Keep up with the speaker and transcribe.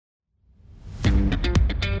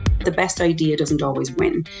The best idea doesn't always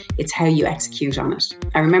win. It's how you execute on it.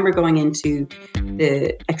 I remember going into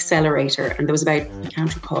the accelerator and there was about, I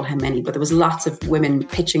can't recall how many, but there was lots of women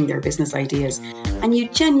pitching their business ideas and you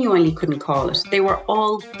genuinely couldn't call it. They were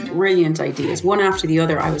all brilliant ideas. One after the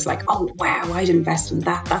other, I was like, oh, wow, I'd invest in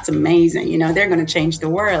that. That's amazing. You know, they're going to change the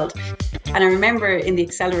world. And I remember in the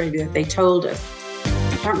accelerator that they told us,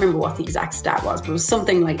 I can't remember what the exact stat was, but it was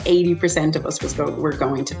something like 80% of us were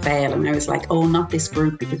going to fail. And I was like, oh, not this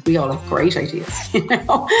group, because we all have great ideas, you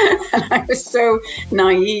know? And I was so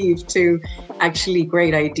naive to actually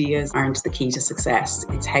great ideas aren't the key to success.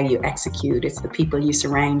 It's how you execute. It's the people you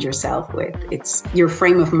surround yourself with. It's your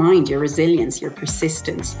frame of mind, your resilience, your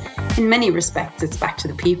persistence. In many respects, it's back to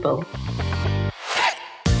the people.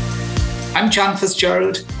 I'm John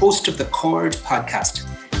Fitzgerald, host of the Chord podcast.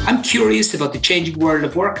 I'm curious about the changing world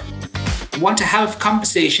of work. I want to have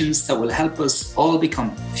conversations that will help us all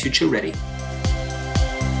become future ready.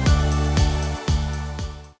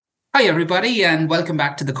 Hi, everybody, and welcome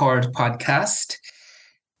back to the Chord podcast.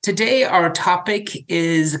 Today, our topic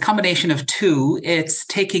is a combination of two. It's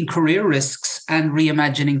taking career risks and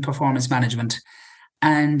reimagining performance management.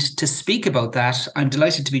 And to speak about that, I'm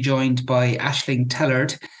delighted to be joined by Aisling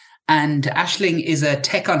Teillard. And Aisling is a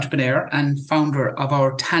tech entrepreneur and founder of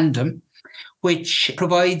our Tandem, which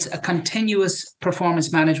provides a continuous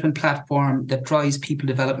performance management platform that drives people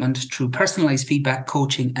development through personalized feedback,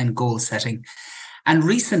 coaching, and goal setting. And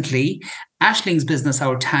recently, Aisling's business,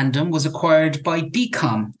 our Tandem, was acquired by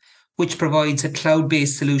Beqom, which provides a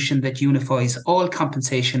cloud-based solution that unifies all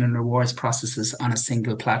compensation and rewards processes on a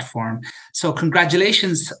single platform. So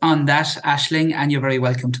congratulations on that, Aisling, and you're very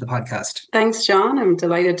welcome to the podcast. Thanks, John. I'm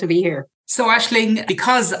delighted to be here. So Aisling,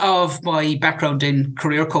 because of my background in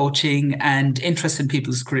career coaching and interest in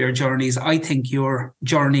people's career journeys, I think your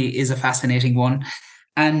journey is a fascinating one.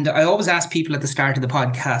 And I always ask people at the start of the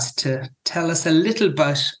podcast to tell us a little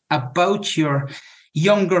bit about your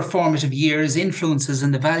younger formative years, influences,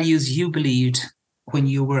 and the values you believed when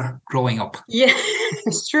you were growing up. Yeah,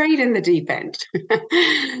 straight in the deep end.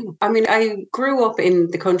 I mean, I grew up in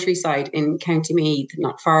the countryside in County Meath,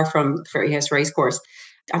 not far from Ferryhouse Racecourse.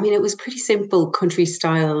 I mean, it was pretty simple country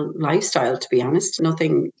style lifestyle, to be honest.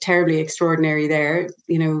 Nothing terribly extraordinary there,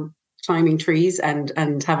 you know, climbing trees and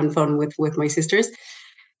having fun with my sisters.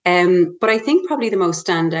 But I think probably the most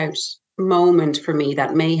standout moment for me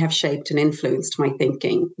that may have shaped and influenced my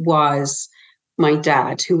thinking was my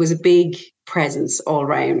dad, who was a big presence all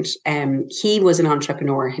around. He was an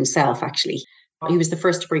entrepreneur himself, actually. He was the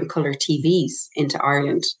first to bring colour TVs into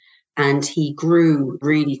Ireland and he grew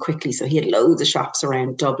really quickly. So he had loads of shops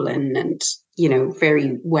around Dublin and, you know,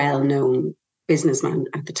 very well-known businessman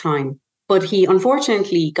at the time. But he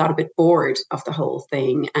unfortunately got a bit bored of the whole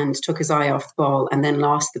thing and took his eye off the ball and then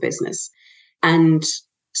lost the business. And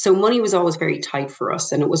so money was always very tight for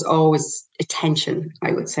us, and it was always a tension,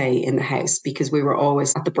 I would say, in the house, because we were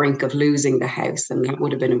always at the brink of losing the house, and that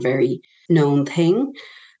would have been a very known thing.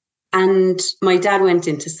 And my dad went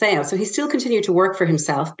into sales. So he still continued to work for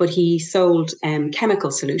himself, but he sold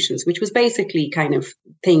chemical solutions, which was basically kind of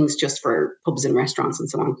things just for pubs and restaurants and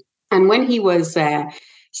so on. And when he was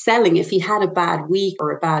selling, if he had a bad week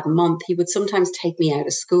or a bad month, he would sometimes take me out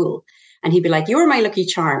of school. And he'd be like, you're my lucky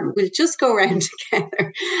charm. We'll just go around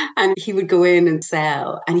together. And he would go in and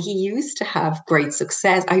sell. And he used to have great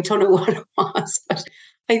success. I don't know what it was, but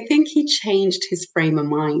I think he changed his frame of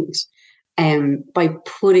mind by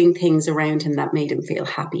putting things around him that made him feel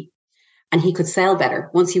happy. And he could sell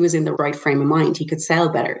better. Once he was in the right frame of mind, he could sell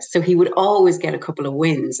better. So he would always get a couple of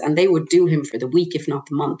wins and they would do him for the week, if not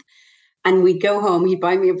the month. And we'd go home, he'd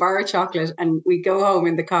buy me a bar of chocolate and we'd go home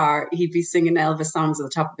in the car. He'd be singing Elvis songs at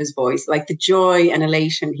the top of his voice. Like the joy and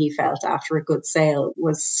elation he felt after a good sale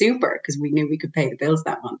was super because we knew we could pay the bills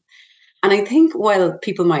that month. And I think while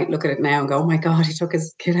people might look at it now and go, oh my God, he took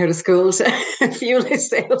his kid out of school to fuel his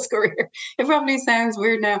sales career. It probably sounds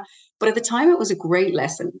weird now. But at the time, it was a great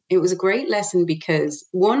lesson. It was a great lesson because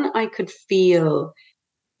one, I could feel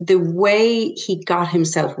the way he got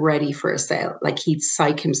himself ready for a sale, like he'd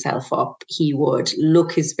psych himself up, he would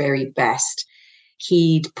look his very best,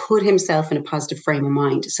 he'd put himself in a positive frame of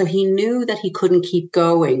mind. So he knew that he couldn't keep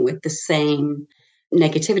going with the same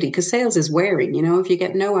negativity because sales is wearing, you know, if you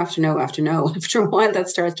get no after no after no, after a while that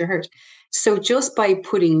starts to hurt. So just by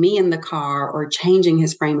putting me in the car or changing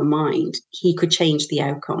his frame of mind, he could change the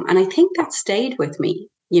outcome. And I think that stayed with me,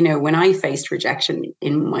 you know, when I faced rejection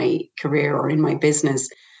in my career or in my business.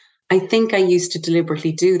 I think I used to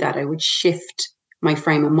deliberately do that. I would shift my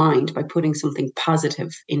frame of mind by putting something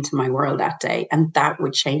positive into my world that day, and that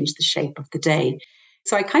would change the shape of the day.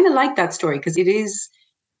 So I kind of like that story because it is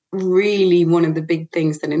really one of the big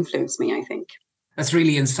things that influenced me, I think. That's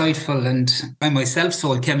really insightful. And I myself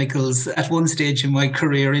sold chemicals at one stage in my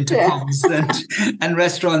career into Yeah. pubs and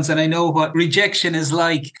restaurants. And I know what rejection is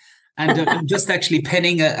like. And I'm just actually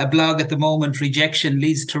penning a blog at the moment, Rejection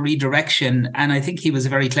Leads to Redirection. And I think he was a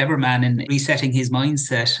very clever man in resetting his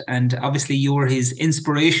mindset. And obviously you were his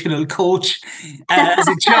inspirational coach as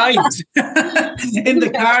a child in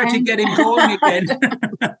the car to get him going again.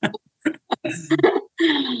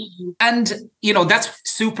 And, you know, that's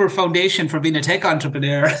super foundation for being a tech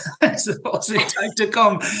entrepreneur, I suppose, in time to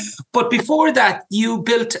come. But before that, you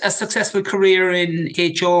built a successful career in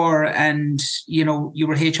HR and, you know, you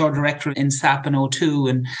were HR director in SAP and O2.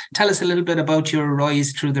 And tell us a little bit about your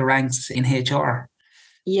rise through the ranks in HR.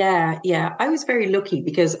 Yeah. I was very lucky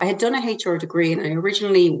because I had done a HR degree and I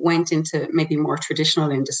originally went into maybe more traditional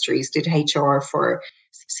industries, did HR for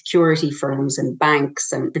security firms and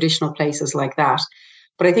banks and traditional places like that.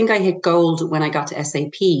 But I think I hit gold when I got to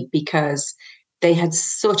SAP because they had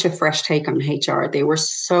such a fresh take on HR. They were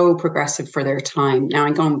so progressive for their time. Now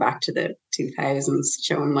I'm going back to the 2000s,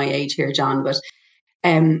 showing my age here, John,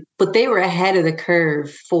 but they were ahead of the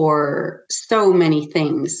curve for so many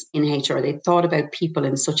things in HR. They thought about people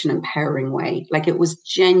in such an empowering way. Like it was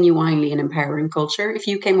genuinely an empowering culture. If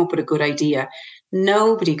you came up with a good idea,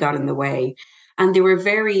 nobody got in the way. And they were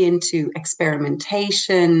very into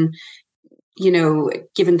experimentation, you know,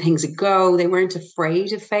 giving things a go. They weren't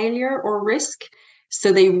afraid of failure or risk.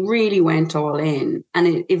 So they really went all in,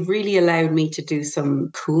 and it really allowed me to do some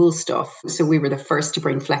cool stuff. So we were the first to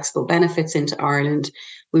bring flexible benefits into Ireland.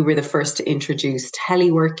 We were the first to introduce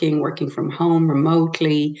teleworking, working from home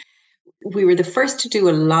remotely. We were the first to do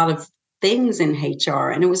a lot of things in HR.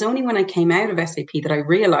 And it was only when I came out of SAP that I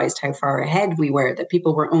realized how far ahead we were, that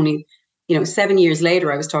people were only, 7 years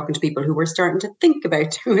later, I was talking to people who were starting to think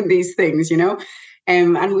about doing these things,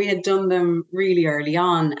 and we had done them really early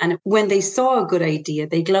on. And when they saw a good idea,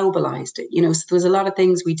 they globalized it. So there was a lot of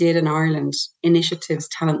things we did in Ireland, initiatives,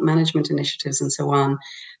 talent management initiatives, and so on,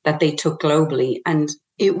 that they took globally. And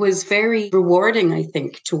it was very rewarding, I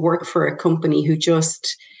think, to work for a company who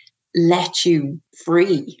just let you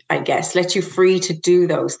free, let you free to do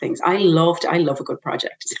those things. I love a good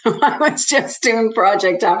project. So I was just doing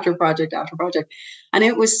project after project after project. And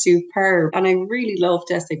it was superb. And I really loved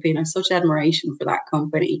SAP and I have such admiration for that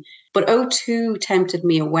company. But O2 tempted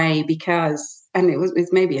me away because, and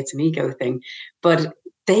maybe it's an ego thing, but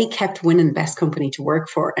they kept winning best company to work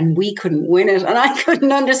for and we couldn't win it. And I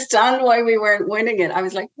couldn't understand why we weren't winning it. I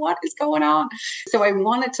was like, what is going on? So I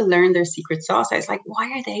wanted to learn their secret sauce. I was like,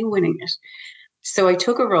 why are they winning it? So I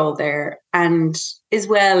took a role there, and as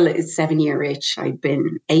well as 7-year itch, I'd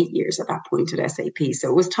been 8 years at that point at SAP. So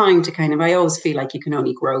it was time to I always feel like you can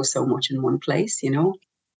only grow so much in one place,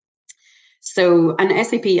 So, and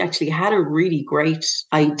SAP actually had a really great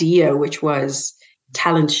idea, which was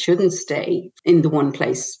talent shouldn't stay in the one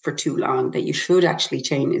place for too long, that you should actually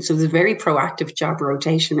change it. So there's a very proactive job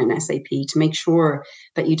rotation in SAP to make sure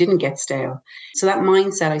that you didn't get stale. So that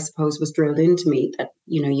mindset, I suppose, was drilled into me that,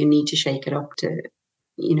 you need to shake it up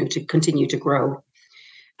to continue to grow.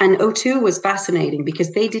 And O2 was fascinating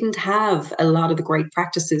because they didn't have a lot of the great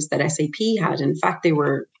practices that SAP had. In fact, they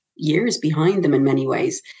were years behind them in many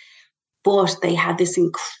ways. But they had this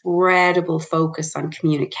incredible focus on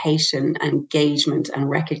communication, engagement, and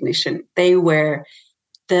recognition. They were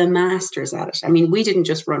the masters at it. I mean, we didn't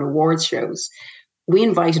just run awards shows. We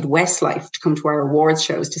invited Westlife to come to our awards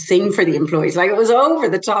shows to sing for the employees. Like, it was over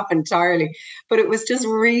the top entirely. But it was just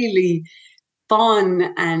really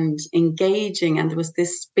fun and engaging. And there was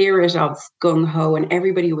this spirit of gung-ho, and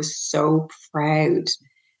everybody was so proud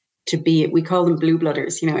to be it. We call them blue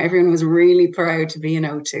blooders. Everyone was really proud to be an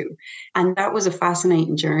O2. And that was a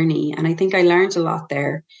fascinating journey. And I think I learned a lot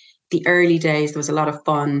there. The early days, there was a lot of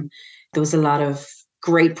fun. There was a lot of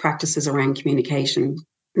great practices around communication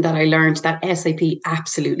that I learned that SAP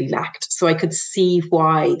absolutely lacked. So I could see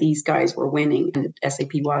why these guys were winning and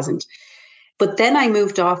SAP wasn't. But then I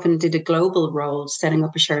moved off and did a global role, setting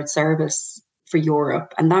up a shared service for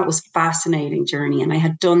Europe. And that was a fascinating journey. And I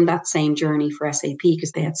had done that same journey for SAP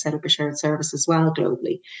because they had set up a shared service as well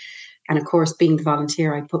globally. And of course, being the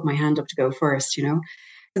volunteer, I put my hand up to go first,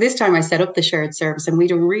 This time I set up the shared service and we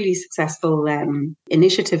had a really successful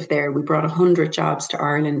initiative there. We brought 100 jobs to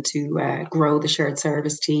Ireland to grow the shared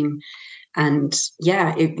service team. And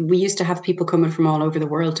we used to have people coming from all over the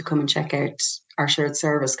world to come and check out our shared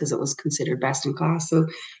service because it was considered best in class. So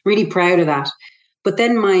really proud of that. But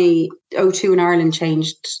then my O2 in Ireland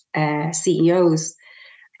changed CEOs,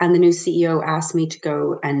 and the new CEO asked me to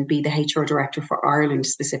go and be the HR director for Ireland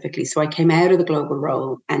specifically. So I came out of the global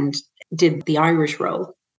role and did the Irish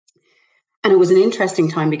role. And it was an interesting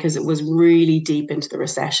time because it was really deep into the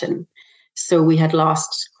recession. So we had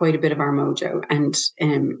lost quite a bit of our mojo, and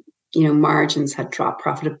margins had dropped,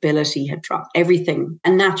 profitability had dropped, everything.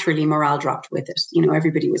 And naturally, morale dropped with it.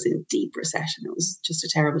 Everybody was in deep recession. It was just a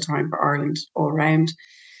terrible time for Ireland all around.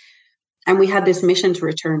 And we had this mission to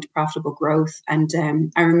return to profitable growth. And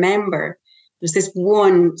I remember there's this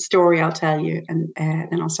one story I'll tell you, and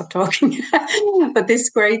then I'll stop talking. But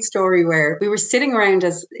this great story where we were sitting around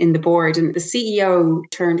as in the board, and the CEO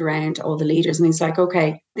turned around to all the leaders and he's like,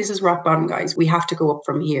 okay, this is rock bottom, guys. We have to go up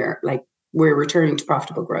from here. Like, we're returning to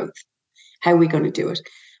profitable growth. How are we going to do it?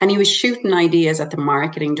 And he was shooting ideas at the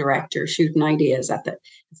marketing director, shooting ideas at the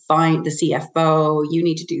CFO. You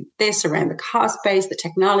need to do this around the cost base, the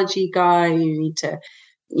technology guy. You need to,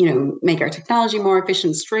 make our technology more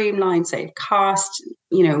efficient, streamline, save cost.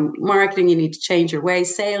 Marketing, you need to change your way.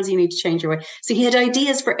 Sales, you need to change your way. So he had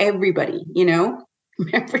ideas for everybody,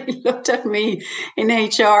 Remember, he looked at me in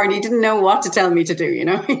HR and he didn't know what to tell me to do,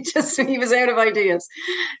 he was out of ideas.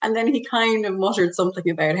 And then he kind of muttered something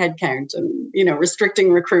about headcount and,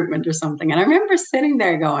 restricting recruitment or something. And I remember sitting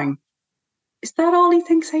there going, is that all he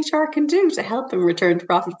thinks HR can do to help him return to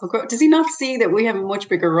profitable growth? Does he not see that we have a much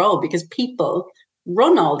bigger role, because people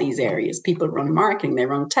run all these areas? People run marketing, they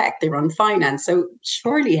run tech, they run finance. So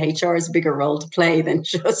surely HR has a bigger role to play than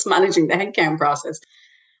just managing the headcount process.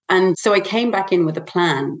 And so I came back in with a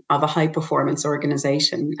plan of a high performance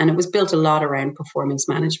organization, and it was built a lot around performance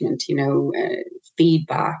management,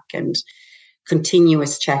 feedback and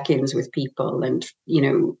continuous check-ins with people, and,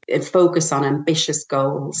 a focus on ambitious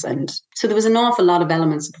goals. And so there was an awful lot of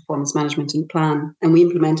elements of performance management in the plan, and we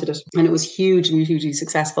implemented it, and it was hugely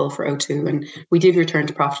successful for O2. And we did return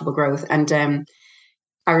to profitable growth. And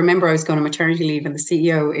I remember I was going on maternity leave, and the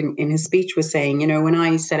CEO in his speech was saying, when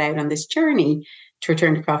I set out on this journey to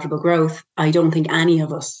return to profitable growth, I don't think any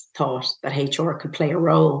of us thought that HR could play a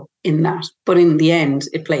role in that. But in the end,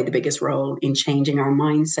 it played the biggest role in changing our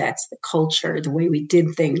mindsets, the culture, the way we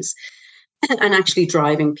did things, and actually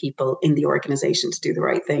driving people in the organization to do the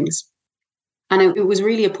right things. And it was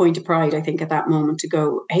really a point of pride, I think, at that moment to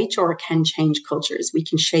go, HR can change cultures, we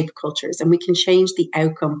can shape cultures, and we can change the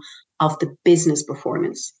outcome of the business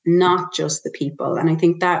performance, not just the people. And I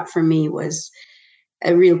think that for me was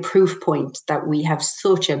a real proof point that we have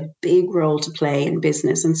such a big role to play in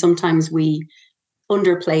business. And sometimes we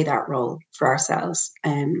underplay that role for ourselves.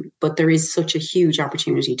 But there is such a huge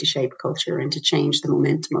opportunity to shape culture and to change the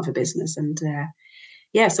momentum of a business. And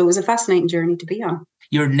so it was a fascinating journey to be on.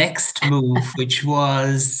 Your next move, which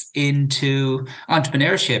was into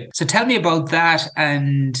entrepreneurship. So tell me about that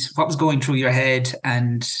and what was going through your head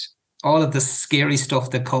and all of the scary stuff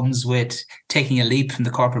that comes with taking a leap from the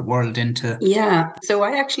corporate world into... Yeah. So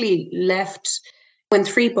I actually left, when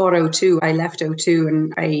 3 bought O2, I left O2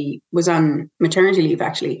 and I was on maternity leave,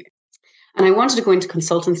 actually. And I wanted to go into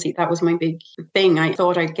consultancy. That was my big thing. I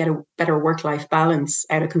thought I'd get a better work-life balance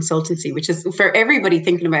out of consultancy, which is, for everybody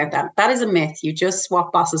thinking about that, that is a myth. You just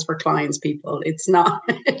swap bosses for clients, people. It's not,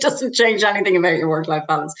 it doesn't change anything about your work-life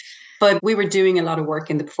balance. But we were doing a lot of work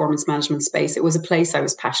in the performance management space. It was a place I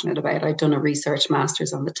was passionate about. I'd done a research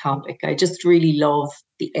master's on the topic. I just really love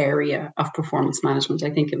the area of performance management. I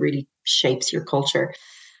think it really shapes your culture.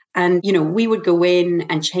 And, we would go in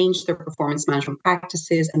and change their performance management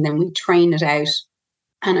practices, and then we train it out.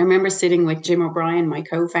 And I remember sitting with Jim O'Brien, my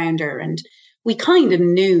co-founder, and we kind of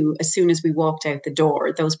knew as soon as we walked out the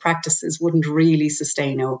door, those practices wouldn't really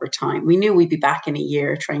sustain over time. We knew we'd be back in a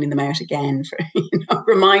year training them out again, for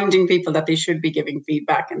reminding people that they should be giving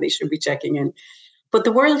feedback and they should be checking in. But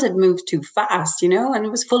the world had moved too fast, and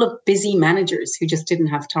it was full of busy managers who just didn't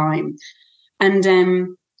have time.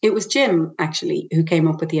 And it was Jim, actually, who came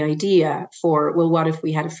up with the idea for, well, what if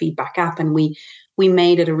we had a feedback app and we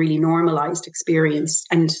made it a really normalized experience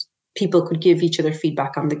and people could give each other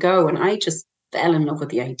feedback on the go. And I just fell in love with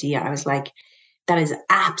the idea. I was like, that is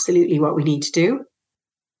absolutely what we need to do.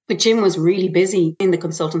 But Jim was really busy in the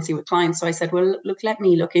consultancy with clients. So I said, well, look, let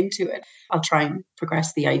me look into it. I'll try and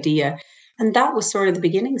progress the idea. And that was sort of the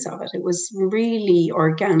beginnings of it. It was really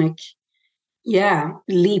organic,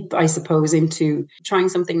 leap, I suppose, into trying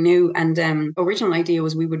something new. And original idea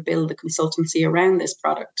was we would build a consultancy around this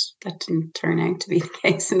product. That didn't turn out to be the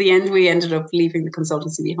case. In the end, we ended up leaving the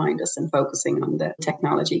consultancy behind us and focusing on the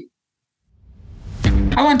technology.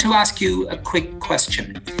 I want to ask you a quick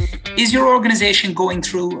question. Is your organization going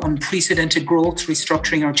through unprecedented growth,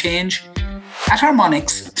 restructuring, or change? At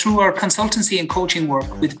Harmonics, through our consultancy and coaching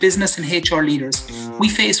work with business and HR leaders, we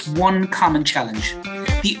face one common challenge: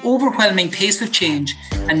 the overwhelming pace of change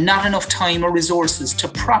and not enough time or resources to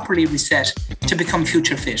properly reset to become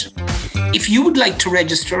future fit. If you would like to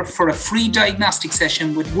register for a free diagnostic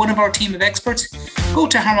session with one of our team of experts, go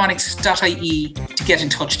to harmonics.ie to get in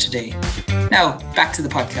touch today. Now, back to the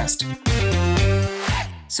podcast.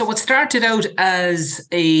 So what started out as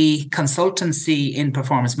a consultancy in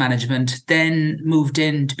performance management then moved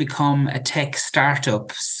in to become a tech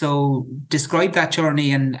startup. So describe that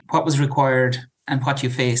journey and what was required and what you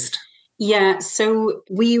faced. Yeah, so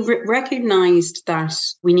we recognized that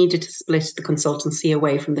we needed to split the consultancy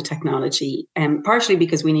away from the technology, partially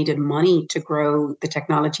because we needed money to grow the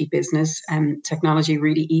technology business, and technology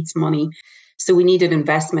really eats money. So we needed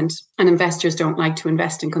investment, and investors don't like to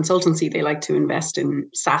invest in consultancy. They like to invest in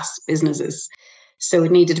SaaS businesses. So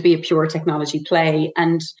it needed to be a pure technology play.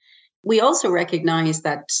 And we also recognized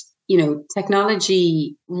that,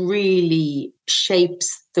 technology really shapes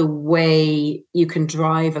the way you can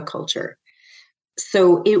drive a culture.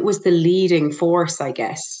 So it was the leading force, I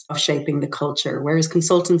guess, of shaping the culture, whereas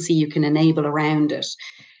consultancy, you can enable around it.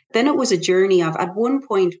 Then it was a journey of, at one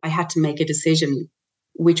point, I had to make a decision,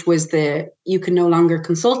 which was you can no longer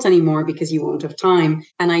consult anymore because you won't have time.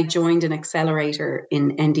 And I joined an accelerator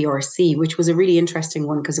in NDRC, which was a really interesting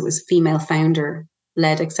one because it was female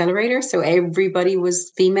founder-led accelerator. So everybody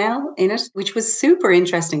was female in it, which was super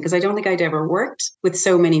interesting because I don't think I'd ever worked with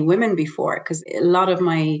so many women before, because a lot of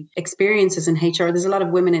my experiences in HR, there's a lot of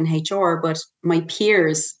women in HR, but my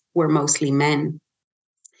peers were mostly men.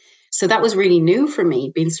 So that was really new for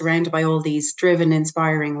me, being surrounded by all these driven,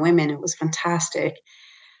 inspiring women. It was fantastic.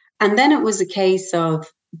 And then it was a case of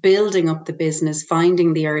building up the business,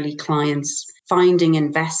 finding the early clients, finding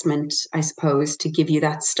investment, I suppose, to give you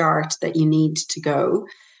that start that you need to go.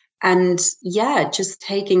 And just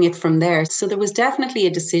taking it from there. So there was definitely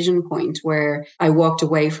a decision point where I walked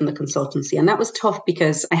away from the consultancy. And that was tough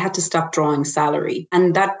because I had to stop drawing salary.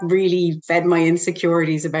 And that really fed my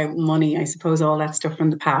insecurities about money. I suppose all that stuff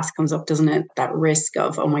from the past comes up, doesn't it? That risk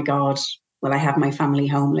of, oh my God, will I have my family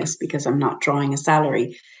homeless because I'm not drawing a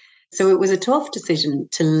salary? So it was a tough decision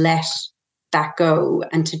to let that go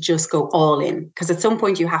and to just go all in. Because at some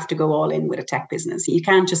point you have to go all in with a tech business. You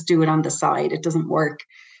can't just do it on the side. It doesn't work.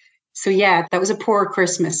 So that was a poor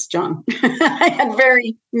Christmas, John. I had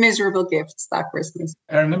very miserable gifts that Christmas.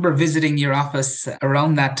 I remember visiting your office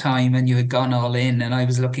around that time and you had gone all in, and I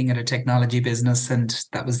was looking at a technology business, and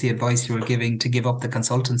that was the advice you were giving, to give up the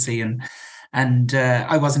consultancy. And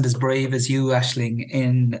I wasn't as brave as you, Aisling,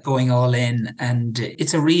 in going all in. And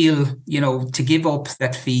it's a real, to give up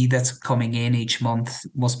that fee that's coming in each month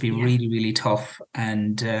must be really, really tough.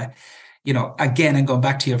 And again, I'm going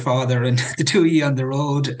back to your father and the two of you on the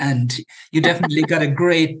road, and you definitely got a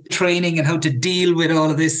great training in how to deal with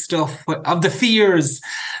all of this stuff, of the fears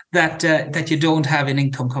that you don't have an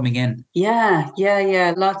income coming in. Yeah.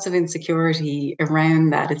 Lots of insecurity around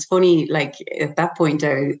that. It's funny, like at that point,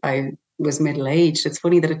 I was middle-aged. It's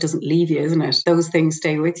funny that it doesn't leave you, isn't it? Those things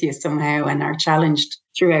stay with you somehow and are challenged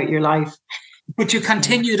throughout your life. But you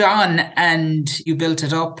continued on and you built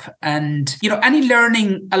it up. And, any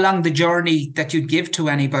learning along the journey that you'd give to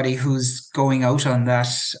anybody who's going out on that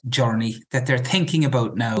journey that they're thinking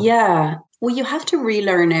about now? Yeah. Well, you have to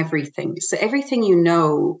relearn everything. So everything you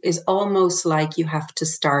know is almost like you have to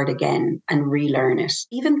start again and relearn it.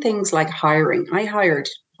 Even things like hiring. I hired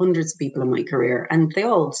hundreds of people in my career and they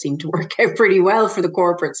all seem to work out pretty well for the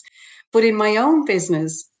corporates. But in my own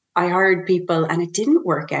business, I hired people and it didn't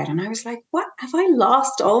work out. And I was like, what? Have I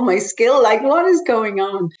lost all my skill? Like, what is going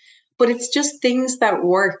on? But it's just things that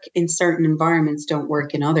work in certain environments don't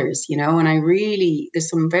work in others, and there's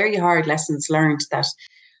some very hard lessons learned that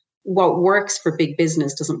what works for big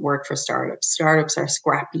business doesn't work for startups. Startups are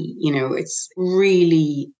scrappy. It's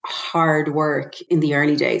really hard work in the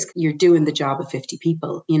early days. You're doing the job of 50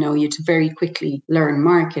 people. You have to very quickly learn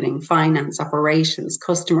marketing, finance, operations,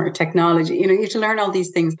 customer, technology. You have to learn all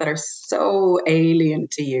these things that are so alien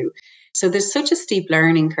to you. So there's such a steep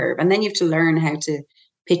learning curve. And then you have to learn how to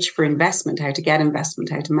pitch for investment, how to get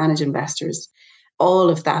investment, how to manage investors, all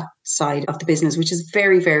of that side of the business, which is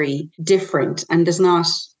very, very different. And there's not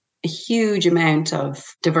a huge amount of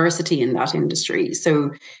diversity in that industry.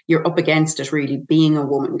 So you're up against it really, being a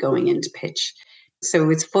woman going into pitch.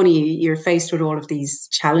 So it's funny, you're faced with all of these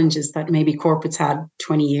challenges that maybe corporates had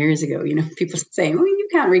 20 years ago. People saying, oh, you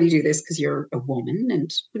can't really do this because you're a woman,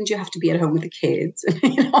 and wouldn't you have to be at home with the kids?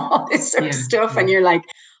 All this sort of stuff. Yeah. And you're like,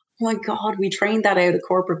 oh my God, we trained that out of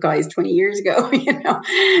corporate guys 20 years ago.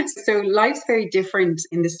 So life's very different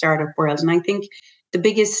in the startup world. And I think the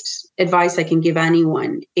biggest advice I can give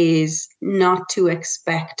anyone is not to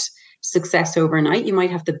expect success overnight. You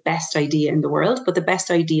might have the best idea in the world, but the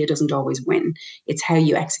best idea doesn't always win. It's how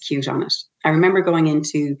you execute on it. I remember going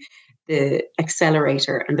into the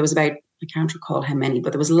accelerator and there was about I can't recall how many,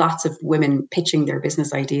 but there was lots of women pitching their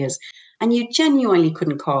business ideas. And you genuinely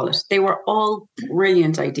couldn't call it. They were all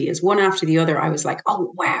brilliant ideas, one after the other. I was like,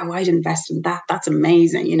 oh, wow, I'd invest in that. That's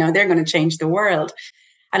amazing. They're going to change the world.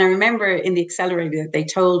 And I remember in the accelerator, they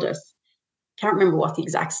told us, can't remember what the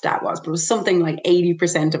exact stat was, but it was something like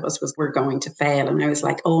 80% of us were going to fail. And I was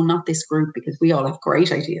like, oh, not this group, because we all have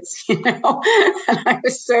great ideas, And I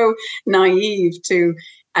was so naive to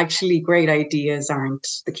actually great ideas aren't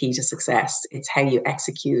the key to success. It's how you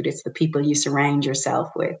execute. It's the people you surround yourself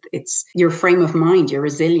with. It's your frame of mind, your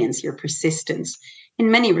resilience, your persistence. In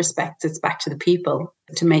many respects, it's back to the people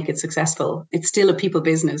to make it successful. It's still a people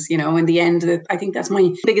business, in the end. I think that's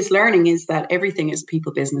my biggest learning, is that everything is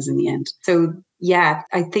people business in the end. So yeah,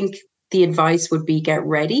 I think the advice would be get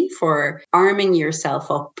ready for arming yourself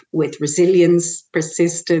up with resilience,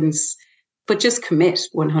 persistence, but just commit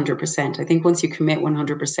 100%. I think once you commit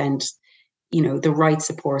 100%, the right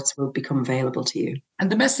supports will become available to you.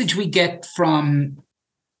 And the message we get from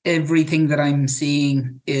everything that I'm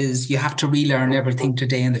seeing is you have to relearn everything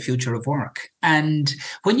today in the future of work. And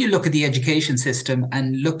when you look at the education system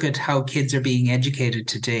and look at how kids are being educated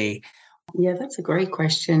today. Yeah, that's a great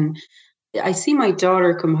question. I see my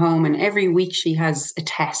daughter come home and every week she has a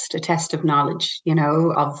test of knowledge,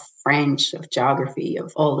 of French, of geography,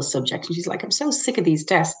 of all the subjects. And she's like, I'm so sick of these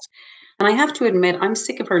tests. And I have to admit, I'm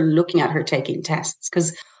sick of her looking at her taking tests,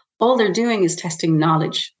 because all they're doing is testing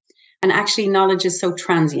knowledge. And actually, knowledge is so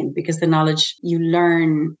transient, because the knowledge you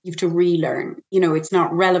learn, you have to relearn. It's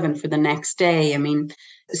not relevant for the next day.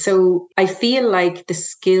 So I feel like the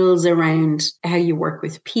skills around how you work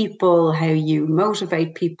with people, how you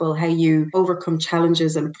motivate people, how you overcome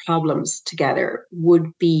challenges and problems together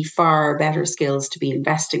would be far better skills to be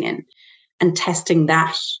investing in. And testing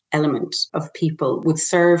that element of people would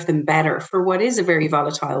serve them better for what is a very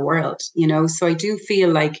volatile world, So I do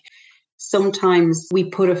feel like sometimes we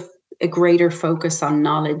put a greater focus on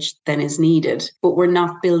knowledge than is needed, but we're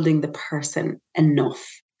not building the person enough.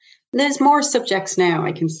 There's more subjects now.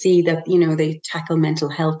 I can see that, they tackle mental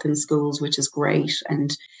health in schools, which is great.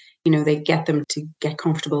 And, they get them to get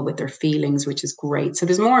comfortable with their feelings, which is great. So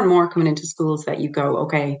there's more and more coming into schools that you go,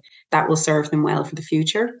 okay, that will serve them well for the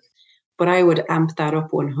future. But I would amp that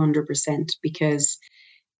up 100%, because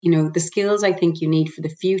the skills I think you need for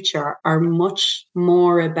the future are much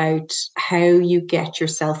more about how you get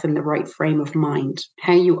yourself in the right frame of mind,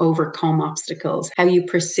 how you overcome obstacles, how you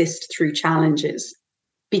persist through challenges,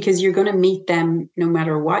 because you're going to meet them no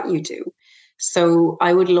matter what you do. So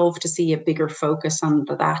I would love to see a bigger focus on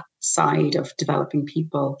that side of developing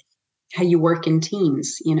people, how you work in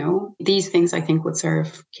teams, These things I think would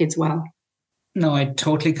serve kids well. No, I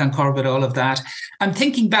totally concur with all of that. I'm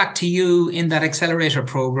thinking back to you in that accelerator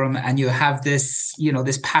program, and you have this,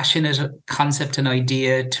 this passionate concept and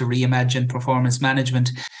idea to reimagine performance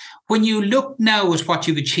management. When you look now at what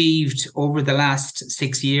you've achieved over the last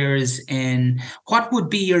 6 years, what would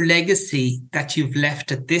be your legacy that you've left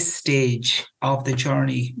at this stage of the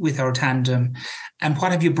journey with our tandem? And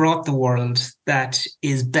what have you brought the world that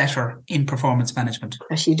is better in performance management?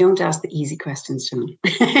 Actually, you don't ask the easy questions to me.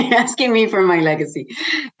 Asking me for my legacy.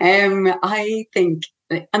 I think,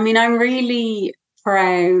 I'm really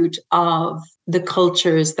proud of the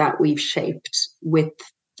cultures that we've shaped with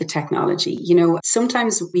the technology.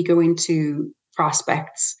 Sometimes we go into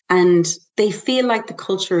prospects and they feel like the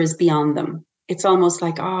culture is beyond them. It's almost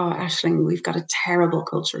like, oh, Aisling, we've got a terrible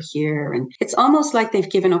culture here. And it's almost like they've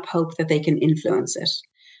given up hope that they can influence it.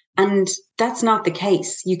 And that's not the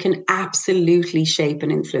case. You can absolutely shape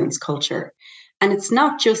and influence culture. And it's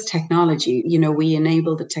not just technology. We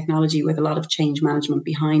enable the technology with a lot of change management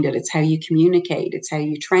behind it. It's how you communicate. It's how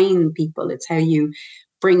you train people. It's how you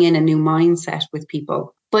bring in a new mindset with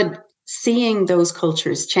people. But seeing those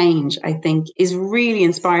cultures change, I think, is really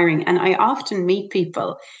inspiring. And I often meet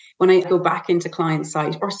people when I go back into client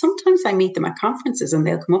side, or sometimes I meet them at conferences and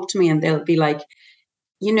they'll come up to me and they'll be like,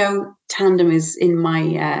 Tandem is in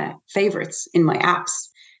my favorites, in my apps.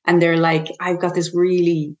 And they're like, I've got this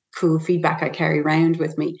really cool feedback I carry around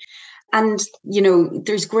with me. And,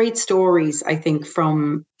 there's great stories, I think,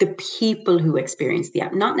 from the people who experience the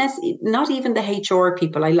app, not even the HR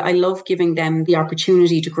people. I love giving them the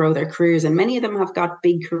opportunity to grow their careers. And many of them have got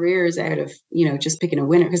big careers out of, just picking a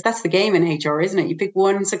winner, because that's the game in HR, isn't it? You pick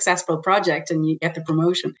one successful project and you get the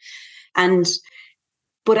promotion.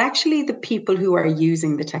 But actually the people who are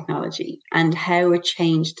using the technology and how it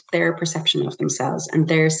changed their perception of themselves and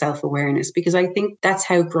their self-awareness, because I think that's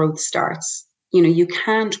how growth starts. You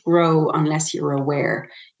can't grow unless you're aware.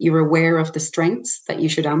 You're aware of the strengths that you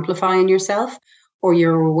should amplify in yourself, or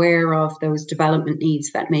you're aware of those development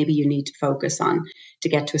needs that maybe you need to focus on to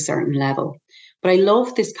get to a certain level. But I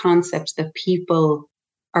love this concept that people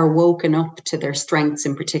are woken up to their strengths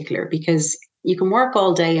in particular, because you can work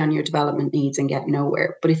all day on your development needs and get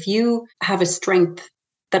nowhere. But if you have a strength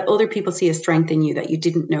that other people see a strength in you that you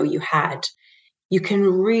didn't know you had, you can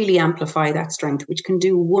really amplify that strength, which can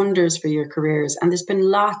do wonders for your careers. And there's been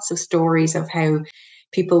lots of stories of how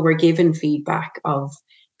people were given feedback of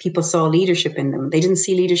people saw leadership in them. They didn't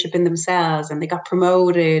see leadership in themselves and they got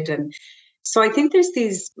promoted. And so I think there's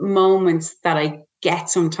these moments that I get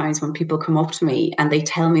sometimes when people come up to me and they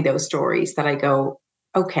tell me those stories that I go,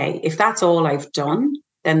 okay, if that's all I've done,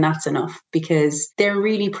 then that's enough, because they're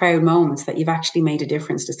really proud moments that you've actually made a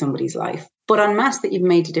difference to somebody's life. But en masse, that you've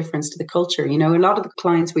made a difference to the culture. You know, a lot of the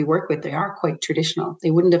clients we work with, they are quite traditional.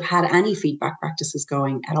 They wouldn't have had any feedback practices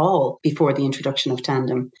going at all before the introduction of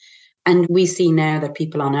Tandem. And we see now that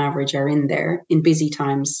people on average are in there in busy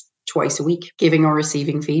times twice a week, giving or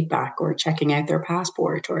receiving feedback or checking out their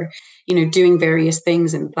passport or, you know, doing various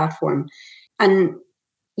things in the platform. And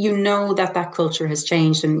you know that that culture has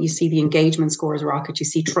changed, and you see the engagement scores rocket, you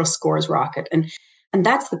see trust scores rocket. And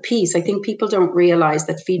that's the piece. I think people don't realize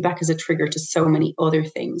that feedback is a trigger to so many other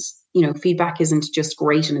things. You know, feedback isn't just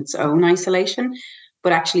great in its own isolation,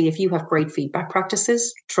 but actually if you have great feedback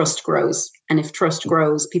practices, trust grows. And if trust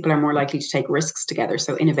grows, people are more likely to take risks together.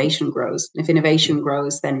 So innovation grows. If innovation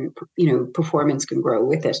grows, then, you know, performance can grow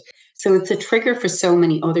with it. So it's a trigger for so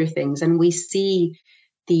many other things. And we see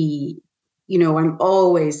you know, I'm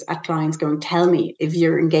always at clients going, tell me if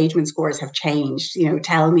your engagement scores have changed, you know,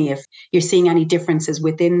 tell me if you're seeing any differences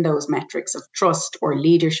within those metrics of trust or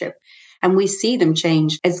leadership. And we see them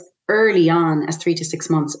change as early on as 3 to 6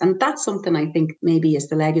 months. And that's something I think maybe is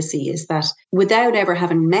the legacy, is that without ever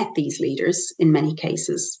having met these leaders, in many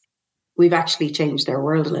cases, we've actually changed their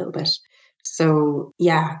world a little bit. So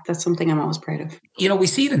yeah, that's something I'm always proud of. You know, we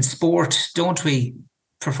see it in sport, don't we?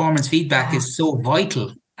 Performance feedback is so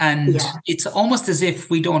vital. And it's almost as if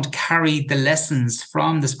we don't carry the lessons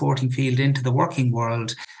from the sporting field into the working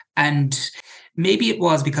world. And maybe it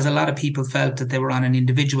was because a lot of people felt that they were on an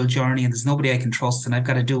individual journey and there's nobody I can trust and I've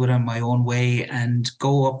got to do it on my own way and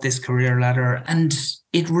go up this career ladder. And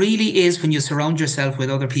it really is when you surround yourself with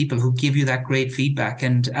other people who give you that great feedback.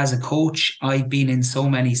 And as a coach, I've been in so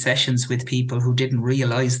many sessions with people who didn't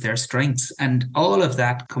realize their strengths. And all of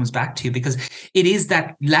that comes back to you because it is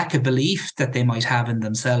that lack of belief that they might have in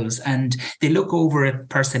themselves. And they look over at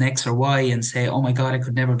person X or Y and say, oh my God, I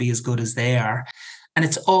could never be as good as they are. And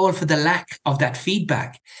it's all for the lack of that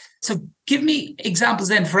feedback. So give me examples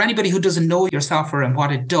then for anybody who doesn't know your software and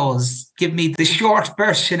what it does. Give me the short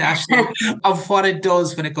version, Aisling, of what it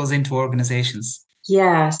does when it goes into organizations.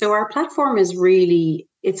 Yeah, so our platform is really,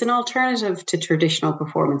 it's an alternative to traditional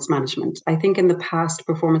performance management. I think in the past,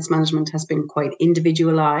 performance management has been quite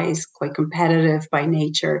individualized, quite competitive by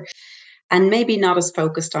nature, and maybe not as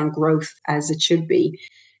focused on growth as it should be.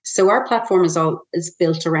 So our platform is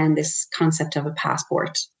built around this concept of a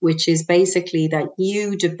passport, which is basically that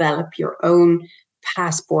you develop your own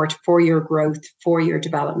passport for your growth, for your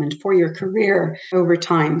development, for your career over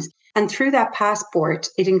time. And through that passport,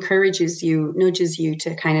 it encourages you, nudges you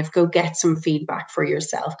to kind of go get some feedback for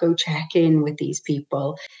yourself, go check in with these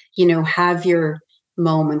people, you know, have your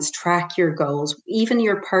moments, track your goals, even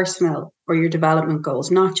your personal or your development goals,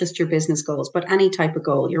 not just your business goals, but any type of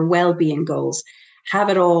goal, your well-being goals. Have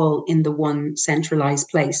it all in the one centralized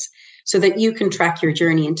place so that you can track your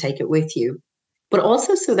journey and take it with you, but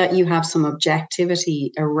also so that you have some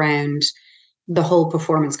objectivity around the whole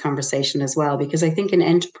performance conversation as well. Because I think in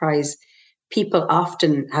enterprise, people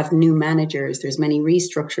often have new managers, there's many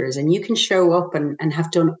restructures, and you can show up and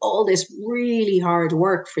have done all this really hard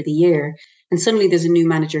work for the year. And suddenly there's a new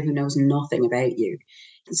manager who knows nothing about you.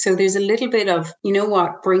 So there's a little bit of, you know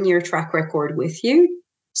what, bring your track record with you,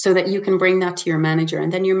 so that you can bring that to your manager.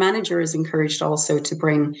 And then your manager is encouraged also to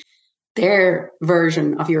bring their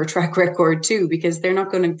version of your track record too, because they're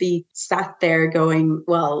not going to be sat there going,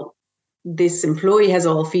 well, this employee has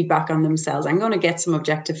all feedback on themselves. I'm going to get some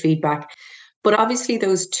objective feedback. But obviously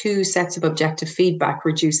those two sets of objective feedback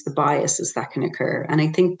reduce the biases that can occur. And I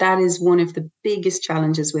think that is one of the biggest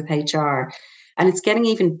challenges with HR. And it's getting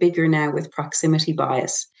even bigger now with proximity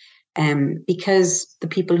bias. Because the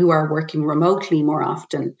people who are working remotely more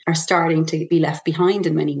often are starting to be left behind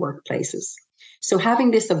in many workplaces. So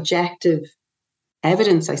having this objective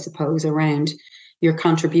evidence, I suppose, around your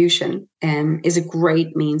contribution is a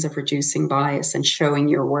great means of reducing bias and showing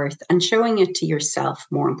your worth and showing it to yourself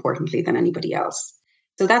more importantly than anybody else.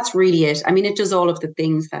 So that's really it. I mean, it does all of the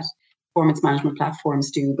things that performance management platforms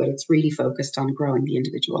do, but it's really focused on growing the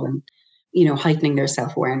individual and heightening their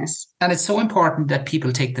self-awareness. And it's so important that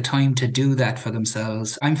people take the time to do that for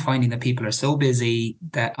themselves. I'm finding that people are so busy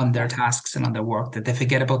that on their tasks and on their work that they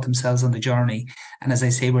forget about themselves on the journey. And as I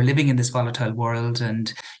say, we're living in this volatile world,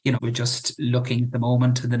 and, we're just looking at the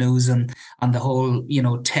moment in the news and on the whole,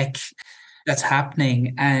 tech that's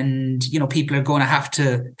happening. And, people are going to have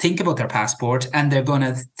to think about their passport, and they're going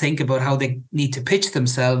to think about how they need to pitch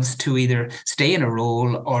themselves to either stay in a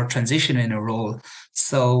role or transition in a role.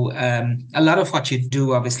 So a lot of what you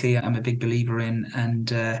do, obviously, I'm a big believer in.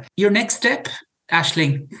 And your next step,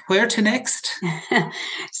 Aisling, where to next?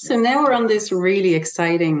 So now we're on this really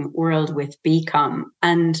exciting world with Beqom.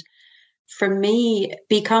 And for me,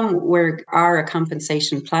 Beqom, we are a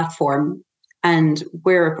compensation platform, and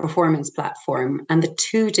we're a performance platform. And the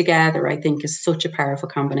two together, I think, is such a powerful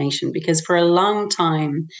combination, because for a long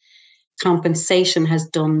time, compensation has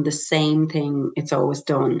done the same thing it's always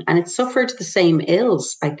done. And it suffered the same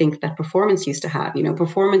ills, I think, that performance used to have.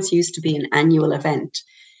 Performance used to be an annual event.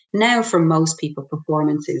 Now, for most people,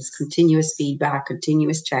 performance is continuous feedback,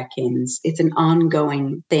 continuous check-ins. It's an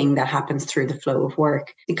ongoing thing that happens through the flow of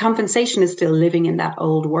work. The compensation is still living in that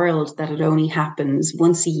old world that it only happens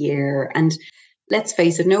once a year. And let's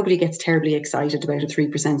face it, nobody gets terribly excited about a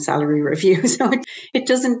 3% salary review. So it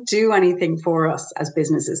doesn't do anything for us as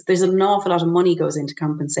businesses. There's an awful lot of money goes into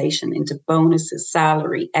compensation, into bonuses,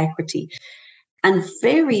 salary, equity, and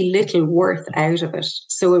very little worth out of it.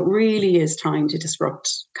 So it really is time to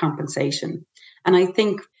disrupt compensation. And I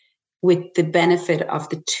think with the benefit of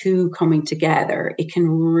the two coming together, it can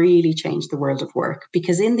really change the world of work.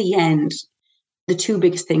 Because in the end, the two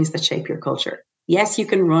biggest things that shape your culture. Yes, you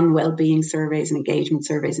can run well-being surveys and engagement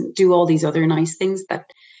surveys and do all these other nice things that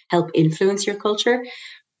help influence your culture.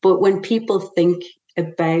 But when people think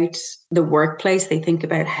about the workplace, they think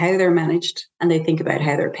about how they're managed and they think about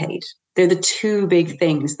how they're paid. They're the two big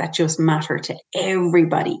things that just matter to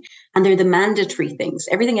everybody. And they're the mandatory things.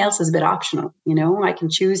 Everything else is a bit optional. I can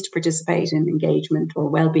choose to participate in engagement or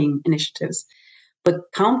well-being initiatives.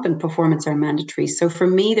 But comp and performance are mandatory. So for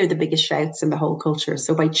me, they're the biggest shouts in the whole culture.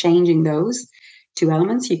 So by changing those two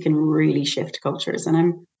elements, you can really shift cultures. And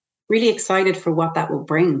I'm really excited for what that will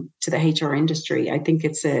bring to the HR industry. I think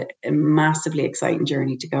it's a massively exciting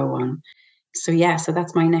journey to go on. So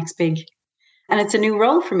that's my next big. And it's a new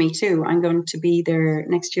role for me too. I'm going to be there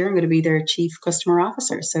next year. I'm going to be their chief customer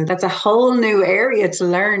officer. So that's a whole new area to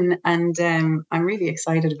learn. And I'm really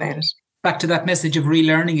excited about it. Back to that message of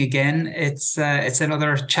relearning again. It's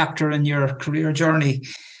another chapter in your career journey.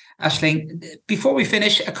 Aisling, before we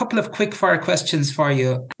finish, a couple of quick fire questions for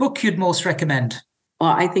you. Book you'd most recommend?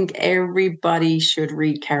 Well, I think everybody should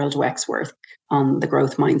read Carol Dweck's work on the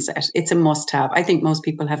growth mindset. It's a must-have. I think most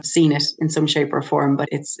people have seen it in some shape or form, but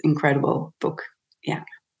it's an incredible book. Yeah,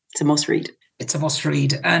 it's a must-read. It's a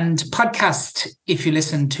must-read. And podcast, if you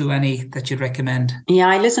listen to any that you'd recommend? Yeah,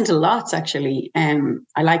 I listen to lots, actually.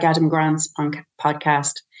 I like Adam Grant's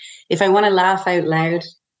podcast. If I want to laugh out loud,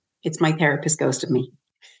 it's My Therapist Ghosted Me.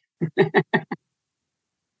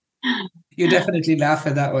 You definitely laugh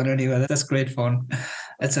at that one anyway. That's great fun.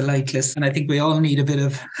 That's a light list. And I think we all need a bit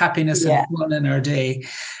of happiness and fun in our day.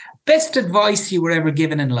 Best advice you were ever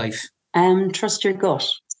given in life? Trust your gut.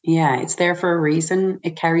 Yeah, it's there for a reason.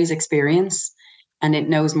 It carries experience and it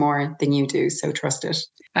knows more than you do. So trust it.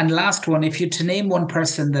 And last one, if you're to name one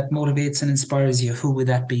person that motivates and inspires you, who would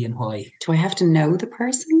that be and why? Do I have to know the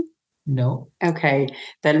person? No. Okay,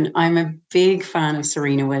 then I'm a big fan of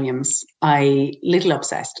Serena Williams. Little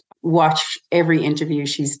obsessed. Watch every interview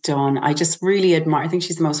she's done. I just really admire. I think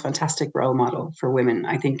she's the most fantastic role model for women.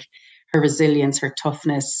 I think her resilience, her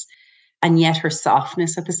toughness, and yet her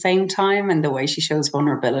softness at the same time, and the way she shows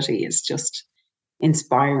vulnerability is just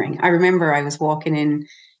inspiring. I remember I was walking in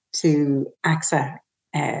to AXA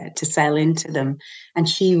to sell into them, and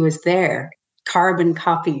she was there, carbon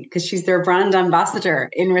copy, because she's their brand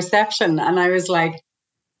ambassador, in reception. And I was like,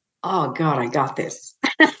 oh God, I got this.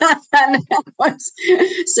 And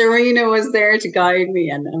Serena was there to guide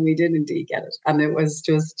me, and we did indeed get it. And it was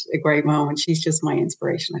just a great moment. She's just my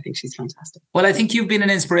inspiration. I think she's fantastic. Well, I think you've been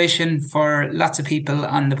an inspiration for lots of people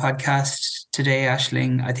on the podcast today,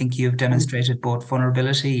 Aisling. I think you've demonstrated both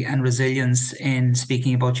vulnerability and resilience in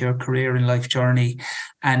speaking about your career and life journey.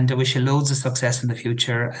 And I wish you loads of success in the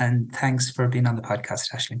future. And thanks for being on the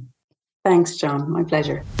podcast, Aisling. Thanks, John. My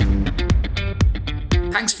pleasure.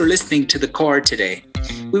 Thanks for listening to The Chord today.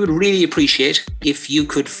 We would really appreciate if you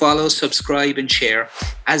could follow, subscribe and share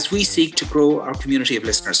as we seek to grow our community of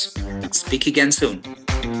listeners. Speak again soon.